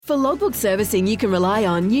For logbook servicing you can rely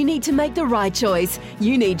on, you need to make the right choice.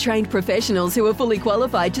 You need trained professionals who are fully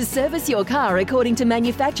qualified to service your car according to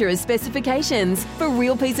manufacturer's specifications. For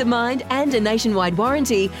real peace of mind and a nationwide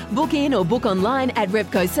warranty, book in or book online at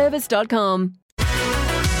repcoservice.com.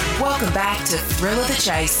 Welcome back to Thrill of the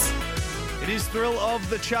Chase. It is Thrill of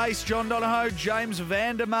the Chase. John Donohoe, James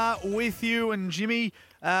Vandermeer with you. And Jimmy,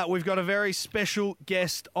 we've got a very special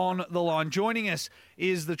guest on the line. Joining us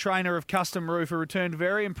is the trainer of Custom Roof, who returned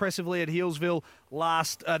very impressively at Healesville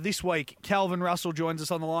this week. Calven Russell joins us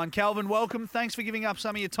on the line. Calven, welcome. Thanks for giving up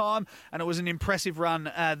some of your time. And it was an impressive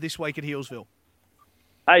run this week at Healesville.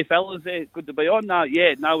 Hey, fellas. Good to be on.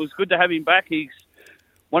 It was good to have him back. He's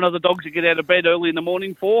one of the dogs you get out of bed early in the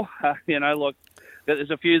morning for.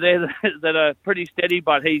 There's a few there that are pretty steady,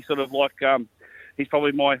 but he's sort of like, he's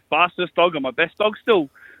probably my fastest dog and my best dog. Still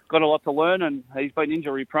got a lot to learn, and he's been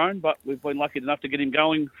injury prone, but we've been lucky enough to get him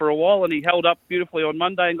going for a while, and he held up beautifully on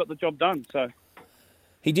Monday and got the job done. So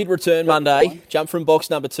he did return Monday, jumped from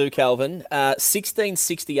box number 2, Calven.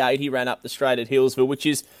 16.68 he ran up the straight at Healesville, which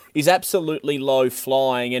is absolutely low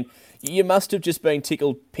flying, and you must have just been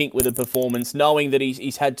tickled pink with the performance, knowing that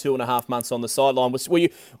he's had 2.5 months on the sideline.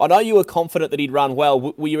 I know you were confident that he'd run well.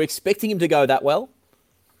 Were you expecting him to go that well?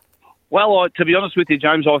 Well, to be honest with you,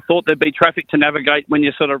 James, I thought there'd be traffic to navigate when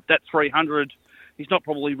you're sort of that 300. He's not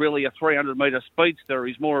probably really a 300-metre speedster.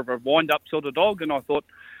 He's more of a wind-up sort of dog, and I thought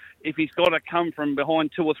if he's got to come from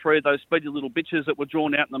behind 2 or 3 of those speedy little bitches that were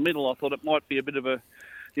drawn out in the middle, I thought it might be a bit of a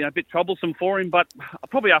bit troublesome for him, but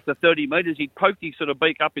probably after 30 metres, he poked his sort of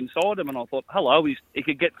beak up inside him, and I thought, he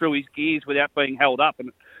could get through his gears without being held up.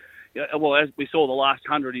 And as we saw the last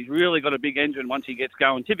 100, he's really got a big engine once he gets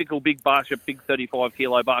going. Typical big Barsha, big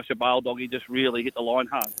 35-kilo Barsha bale dog. He just really hit the line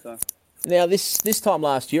hard. So. Now, this time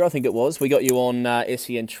last year, I think it was, we got you on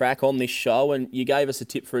SEN Track on this show, and you gave us a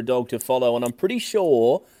tip for a dog to follow, and I'm pretty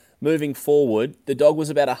sure moving forward, the dog was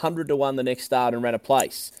about 100 to 1 the next start and ran a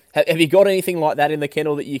place. Have you got anything like that in the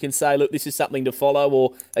kennel that you can say, look, this is something to follow,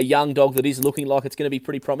 or a young dog that is looking like it's going to be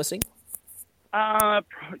pretty promising?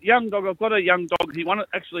 Young dog. I've got a young dog. He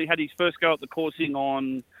actually had his first go at the coursing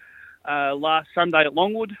on last Sunday at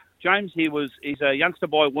Longwood. James, he's a youngster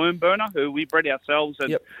by Wormburner, who we bred ourselves,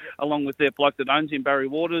 and along with their bloke that owns him, Barry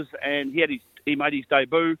Waters, and he made his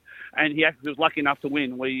debut, and he actually was lucky enough to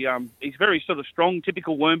win. He's very sort of strong,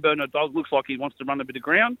 typical Wormburner dog. Looks like he wants to run a bit of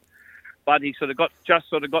ground, but he just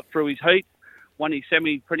got through his heat, won his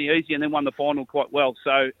semi pretty easy, and then won the final quite well.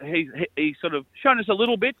 So he's sort of shown us a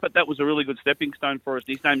little bit, but that was a really good stepping stone for us.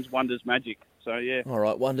 His name's Wonders Magic. So, yeah. All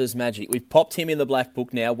right, Wonders Magic. We've popped him in the black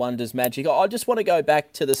book now, Wonders Magic. I just want to go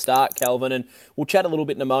back to the start, Calven, and we'll chat a little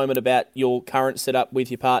bit in a moment about your current setup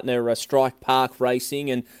with your partner, Strike Park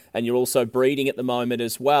Racing, and you're also breeding at the moment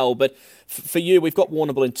as well. But for you, we've got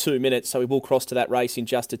Warrnambool in 2 minutes, so we will cross to that race in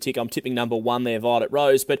just a tick. I'm tipping number 1 there, Violet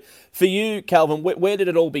Rose. But for you, Calven, where did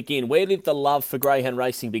it all begin? Where did the love for greyhound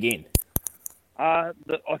racing begin? I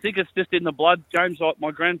think it's just in the blood, James. My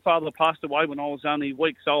grandfather passed away when I was only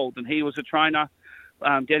weeks old, and he was a trainer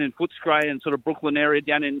down in Footscray and sort of Brooklyn area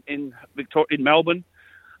down in Melbourne.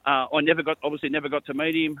 I never got to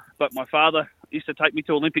meet him, but my father used to take me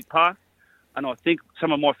to Olympic Park, and I think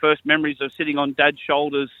some of my first memories of sitting on Dad's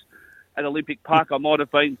shoulders at Olympic Park, I might have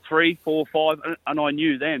been 3, 4, 5, and I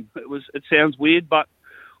knew then. It sounds weird, but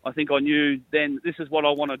I think I knew then this is what I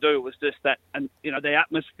want to do. It was just that, and the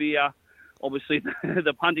atmosphere. Obviously,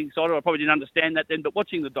 the punting side, I probably didn't understand that then, but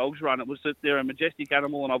watching the dogs run, it was that they're a majestic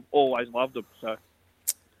animal, and I've always loved them. So,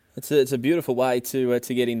 it's a beautiful way to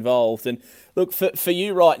get involved. And look, for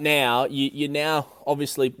you right now, you're now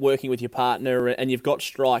obviously working with your partner, and you've got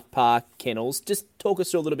Strike Park Kennels. Just talk us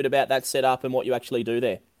through a little bit about that setup and what you actually do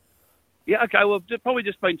there. Yeah, okay. Well, I've probably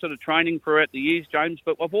just been sort of training throughout the years, James,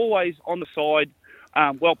 but I've always on the side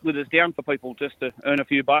whelped litters down for people just to earn a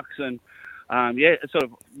few bucks. And it's sort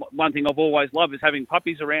of one thing I've always loved is having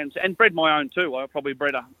puppies around, and bred my own too. I probably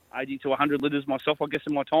bred 80 to 100 litters myself, I guess,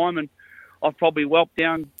 in my time, and I've probably whelped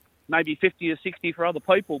down maybe 50 or 60 for other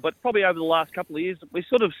people. But probably over the last couple of years, we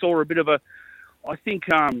sort of saw a bit of I think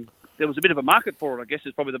there was a bit of a market for it, I guess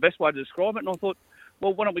is probably the best way to describe it. And I thought,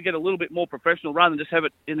 well, why don't we get a little bit more professional rather than just have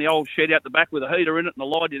it in the old shed out the back with a heater in it and a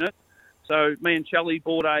light in it. So me and Shelley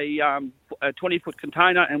bought a 20-foot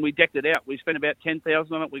container and we decked it out. We spent about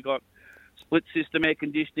 $10,000 on it. We got split system air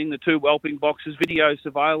conditioning, the 2 whelping boxes, video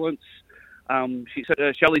surveillance.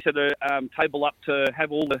 Shelley set a table up to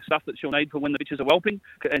have all the stuff that she'll need for when the bitches are whelping.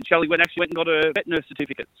 And Shelley went and got a vet nurse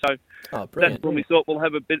certificate. So that's when we thought we'll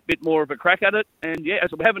have a bit more of a crack at it. And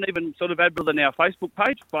so we haven't even sort of added on our Facebook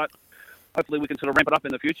page, but hopefully we can sort of ramp it up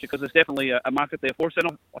in the future because there's definitely a market there for us,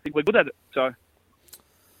 and I think we're good at it. So.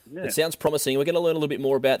 It sounds promising. We're going to learn a little bit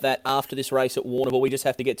more about that after this race at Warrnambool. We just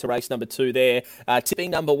have to get to race number 2 there.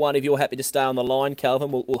 Tipping number 1, if you're happy to stay on the line,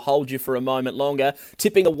 Calvin, we'll hold you for a moment longer.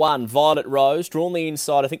 Tipping the 1, Violet Rose, drawn the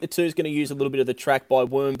inside. I think the 2 is going to use a little bit of the track by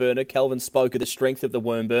Wormburner. Calvin spoke of the strength of the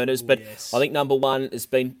Wormburners, but yes. I think number 1 has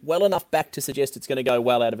been well enough back to suggest it's going to go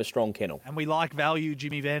well out of a strong kennel. And we like value,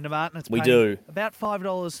 Jimmy Vandermartin. We do. About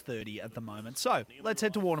 $5.30 at the moment. So let's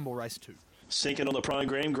head to Warrnambool race 2. Second on the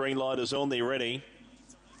program, green light is on, they're ready.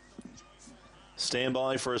 Stand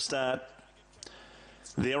by for a start.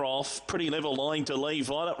 They're off. Pretty level line to leave.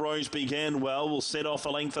 Violet Rose began well. Will set off a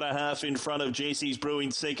length and a half in front of Jesse's Brew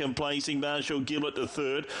in second placing. Marshall Giblet to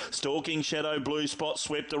third. Stalking Shadow Blue Spot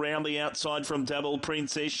swept around the outside from Double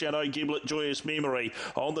Princess. Shadow Giblet Joyous Memory.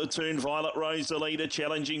 On the turn, Violet Rose the leader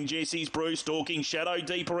challenging Jesse's Brew. Stalking Shadow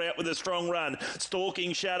deeper out with a strong run.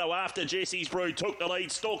 Stalking Shadow after Jesse's Brew took the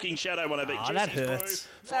lead. Stalking Shadow one of it. That hurts.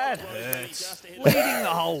 That hurts. Leading the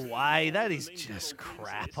whole way. That is just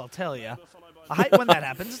crap, I'll tell you. I hate when that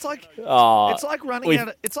happens. It's like it's like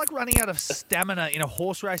running out of stamina in a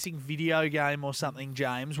horse racing video game or something,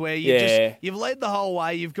 James, where you've led the whole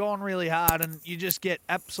way, you've gone really hard, and you just get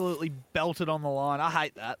absolutely belted on the line. I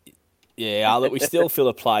hate that. Yeah, look, we still fill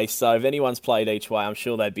a place, so if anyone's played each way, I'm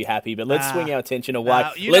sure they'd be happy. But let's swing our attention away.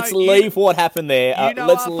 Let's leave what happened there.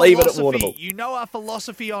 Let's leave it at Warrnambool. You know our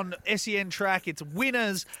philosophy on SEN track. It's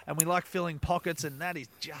winners, and we like filling pockets, and that is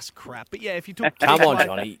just crap. But yeah, if you took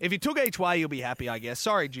Johnny. If you took each way, you'll be happy, I guess.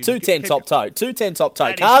 Sorry, Judy. 210 top toe. 210 top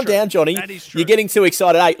toe. Calm down, Johnny. That is true. You're getting too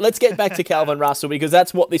excited. Hey, let's get back to Calvin Russell, because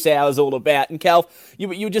that's what this hour is all about. And Cal, you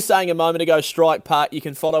were just saying a moment ago, Strike Park, you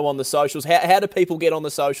can follow on the socials. How do people get on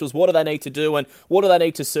the socials? What do they need to do? And what do they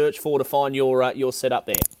need to search for to find your setup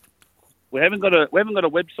there? We haven't got a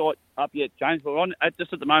website up yet, James. But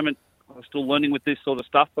just at the moment, I'm still learning with this sort of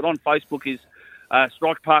stuff. But on Facebook is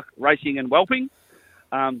Strike Park Racing and Whelping.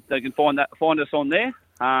 They can find us on there.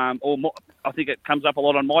 I think it comes up a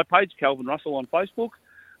lot on my page, Calvin Russell on Facebook.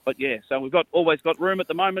 But yeah, so we've always got room at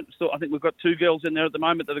the moment. Still, I think we've got 2 girls in there at the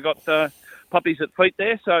moment that have got puppies at feet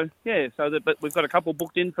there. So yeah, but we've got a couple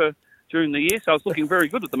booked in for during the year, so it's looking very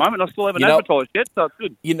good at the moment. I still haven't advertised yet, so it's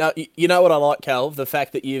good. You know what I like, Calv? The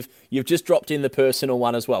fact that you've just dropped in the personal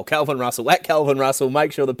one as well. Calvin Russell, at Calvin Russell,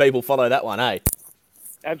 make sure the people follow that one, eh?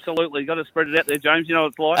 Absolutely. Got to spread it out there, James. You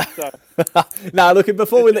know what it's like. So. No, look,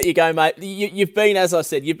 before we let you go, mate, you've been, as I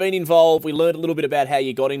said, you've been involved. We learned a little bit about how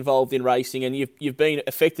you got involved in racing, and you've been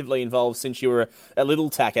effectively involved since you were a little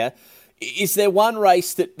tacker. Is there one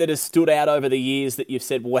race that has stood out over the years that you've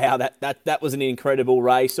said, wow, that was an incredible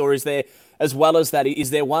race? Or is there, as well as that,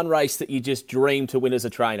 is there one race that you just dream to win as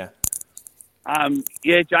a trainer?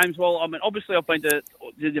 Yeah, James, well, I mean, obviously I've been to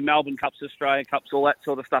the Melbourne Cups, Australia Cups, all that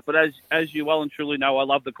sort of stuff. But as you well and truly know, I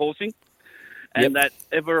love the coursing. And that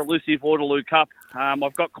ever-elusive Waterloo Cup.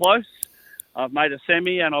 I've got close. I've made a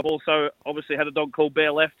semi, and I've also obviously had a dog called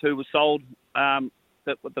Bear Left who was sold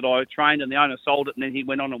that I trained, and the owner sold it, and then he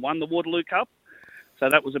went on and won the Waterloo Cup. So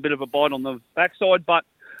that was a bit of a bite on the backside, but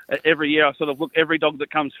every year I sort of look, every dog that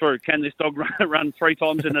comes through, can this dog run 3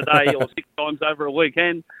 times in a day or 6 times over a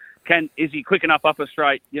weekend? Is he quick enough up a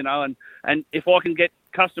straight, you know? And if I can get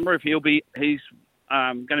Custom Roof, he's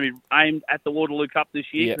going to be aimed at the Waterloo Cup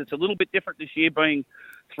this year. Yep. It's a little bit different this year, being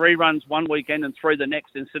 3 runs one weekend and 3 the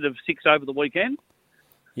next instead of 6 over the weekend.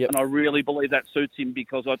 Yep. And I really believe that suits him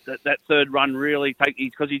because that third run really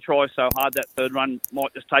because he tries so hard, that third run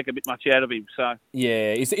might just take a bit much out of him. So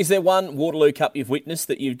yeah, is there one Waterloo Cup you've witnessed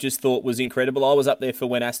that you've just thought was incredible? I was up there for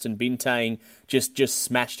when Aston Bintang just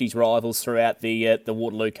smashed his rivals throughout the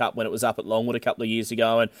Waterloo Cup when it was up at Longwood a couple of years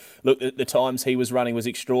ago. And look, the times he was running was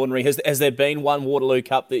extraordinary. Has there been one Waterloo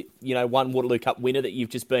Cup one Waterloo Cup winner that you've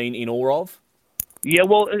just been in awe of? Yeah,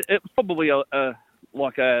 well, it was probably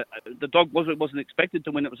the dog wasn't expected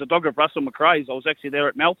to win. It was a dog of Russell McRae's. I was actually there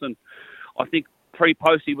at Melton. I think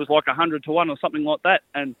pre-post he was like 100 to 1 or something like that.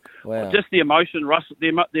 And just the emotion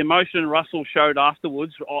Russell showed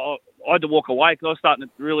afterwards, I had to walk away because I was starting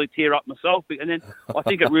to really tear up myself. And then I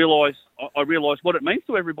think I realised what it means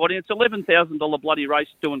to everybody. It's $11,000 bloody race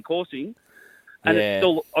doing coursing. And it's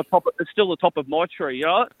still the top of my tree. You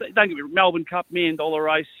know? Don't get me wrong, Melbourne Cup, $1 million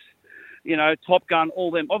race. You know, Top Gun,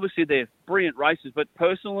 all them. Obviously, they're brilliant races, but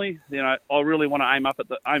personally, you know, I really want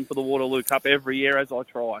to aim for the Waterloo Cup every year as I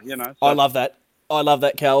try. You know, so. I love that.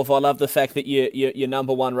 Calv. I love the fact that your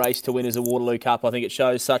number one race to win is a Waterloo Cup. I think it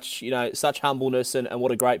shows such humbleness and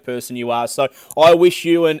what a great person you are. So I wish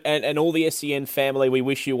you and all the SEN family, we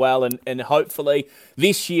wish you well, and hopefully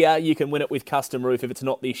this year you can win it with Custom Roof. If it's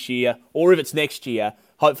not this year or if it's next year,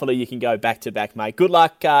 hopefully you can go back-to-back, mate. Good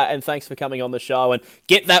luck and thanks for coming on the show. And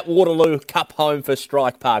get that Waterloo Cup home for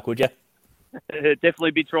Strike Park, would you?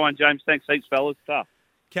 Definitely be trying, James. Thanks heaps, fellas. Tough.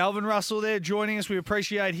 Calven Russell there joining us. We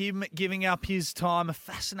appreciate him giving up his time. A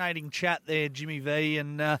fascinating chat there, Jimmy V,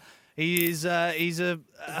 and he's a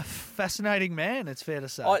fascinating man, it's fair to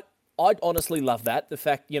say. I'd honestly love that. The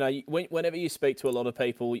fact, whenever you speak to a lot of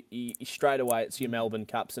people, you straight away it's your Melbourne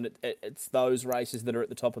Cups, and it's those races that are at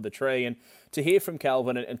the top of the tree. And to hear from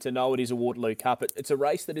Calven and to know it is a Waterloo Cup, it's a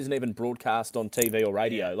race that isn't even broadcast on TV or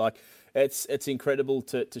radio. Yeah. Like, it's incredible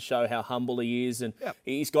to show how humble he is, and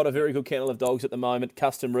he's got a very good kennel of dogs at the moment.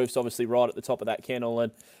 Custom Roof's obviously right at the top of that kennel,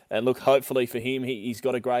 and look, hopefully for him, he's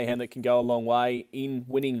got a greyhound that can go a long way in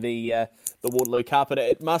winning the Waterloo Cup. And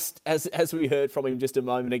it must, as we heard from him just a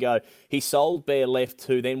moment ago, he sold Bear Left,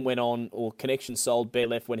 who then went on, or Connection sold Bear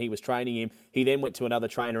Left when he was training him. He then went to another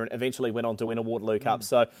trainer and eventually went on to win a Waterloo Cup.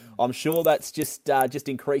 So I'm sure that's just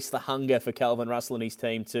increased the hunger for Calven Russell and his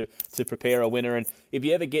team to prepare a winner. And if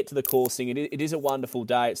you ever get to the coursing, it is a wonderful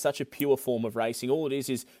day. It's such a pure form of racing. All it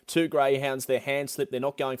is two greyhounds. They're hand slipped. They're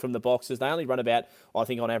not going from the boxes. They only run about, I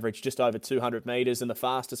think, on average, just over 200 metres. And the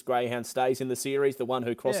fastest greyhound stays in the series. The one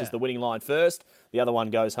who crosses the winning line first, the other one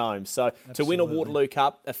goes home. So to win a Waterloo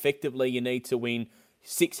Cup, effectively, you need to win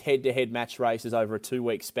 6 head-to-head match races over a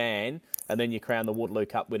 2-week span, and then you crown the Waterloo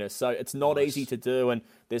Cup winner. So it's not easy to do, and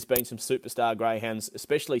there's been some superstar greyhounds,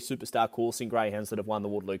 especially superstar coursing greyhounds, that have won the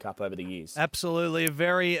Waterloo Cup over the years. Absolutely.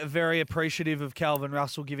 Very, very appreciative of Calven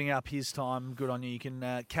Russell giving up his time. Good on you. You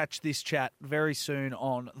can catch this chat very soon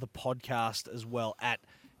on the podcast as well at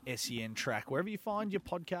SEN Track, wherever you find your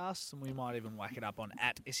podcasts, and we might even whack it up on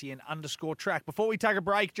at SEN_track. Before we take a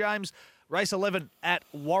break, James, race 11 at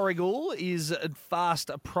Warragul is fast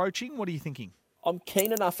approaching. What are you thinking? I'm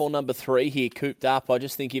keen enough on number 3 here, cooped up. I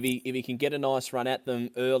just think if he can get a nice run at them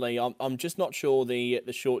early, I'm just not sure the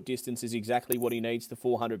short distance is exactly what he needs. The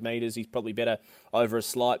 400 metres, he's probably better over a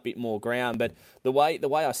slight bit more ground. But the way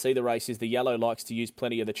I see the race is the yellow likes to use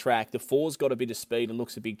plenty of the track. The 4's got a bit of speed and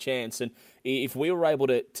looks a big chance. And if we were able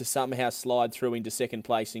to somehow slide through into second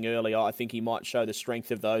placing early, I think he might show the strength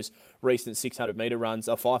of those recent 600 metre runs,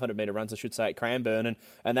 or 500 metre runs, I should say, at Cranbourne,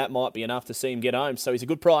 and that might be enough to see him get home. So he's a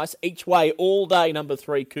good price each way, all day, number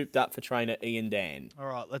 3, cooped up for trainer Ian Dan. All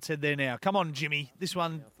right, let's head there now. Come on, Jimmy. This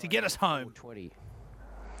one to get us home. 20.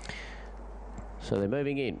 So they're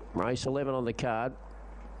moving in. Race 11 on the card.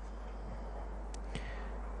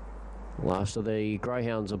 Last of the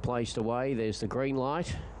greyhounds are placed away. There's the green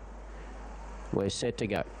light. We're set to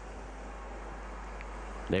go.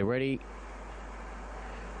 They're ready.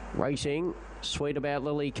 Racing. Sweet About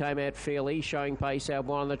Lily came out fairly, showing pace. Out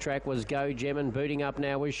one on the track was Go Gem, and booting up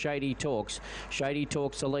now was Shady Talks. Shady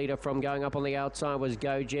Talks, the leader from going up on the outside, was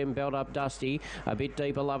Go Gem. Belt up Dusty. A bit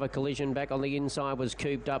deeper, Lover Collision. Back on the inside was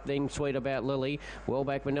Cooped Up, then Sweet About Lily. Well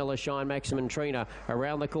back, Vanilla Shine, Maximum Trina.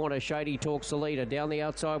 Around the corner, Shady Talks, the leader. Down the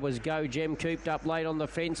outside was Go Gem. Cooped Up late on the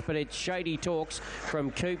fence, but it's Shady Talks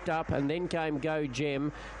from Cooped Up, and then came Go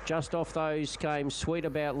Gem. Just off those came Sweet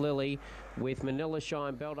About Lily, with Manila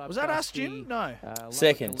Shine, Belt Up. Was that us, Jim? No.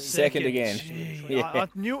 Second again. Yeah. I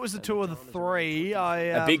knew it was the 2 of the 3.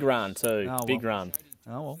 A big run too. Big run.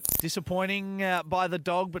 Oh, well. Disappointing by the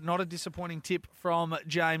dog, but not a disappointing tip from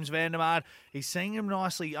James Vandermaat. He's seeing him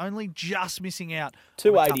nicely, only just missing out.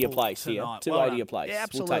 280 a place tonight. here. 280 a place. Yeah,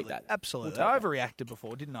 absolutely. We'll take that. Absolutely. I overreacted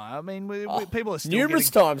before, didn't I? I mean, people are still numerous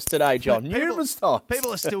times today, John. Numerous times.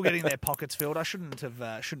 People are still getting their pockets filled. I shouldn't have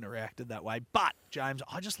reacted that way. But, James,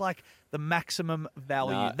 I just like the maximum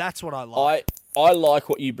value. No, that's what I like. I like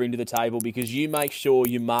what you bring to the table because you make sure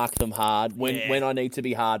you mark them hard when I need to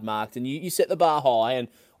be hard marked. And you set the bar high. And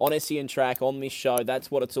on SEN Track, on this show, that's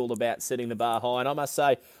what it's all about, setting the bar high. And I must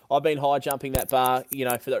say, I've been high jumping that bar,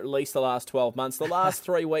 for at least the last 12 months. The last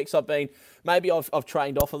 3 weeks maybe I've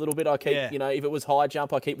trained off a little bit. I keep, if it was high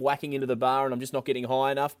jump, I keep whacking into the bar and I'm just not getting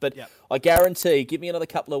high enough. But I guarantee, give me another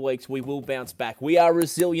couple of weeks, we will bounce back. We are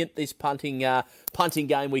resilient, this punting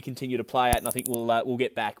game we continue to play at, and I think we'll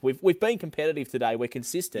get back. We've been competitive today. We're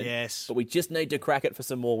consistent. Yes. But we just need to crack it for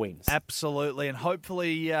some more wins. Absolutely. And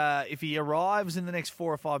hopefully, if he arrives in the next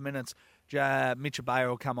 4 or 5 minutes, Mitch Bayer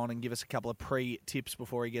will come on and give us a couple of pre-tips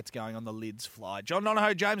before he gets going on the Lids fly. John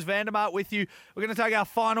Donohoe, James Vandermaat with you. We're going to take our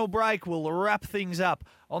final break. We'll wrap things up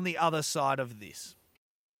on the other side of this.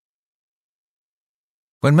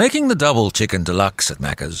 When making the double chicken deluxe at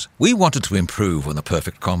Macca's, we wanted to improve on the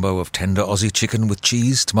perfect combo of tender Aussie chicken with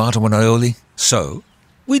cheese, tomato and aioli. So,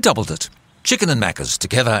 we doubled it. Chicken and Macca's,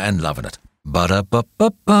 together and loving it.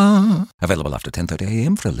 Ba-da-ba-ba-ba. Available after 10:30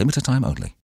 a.m. for a limited time only.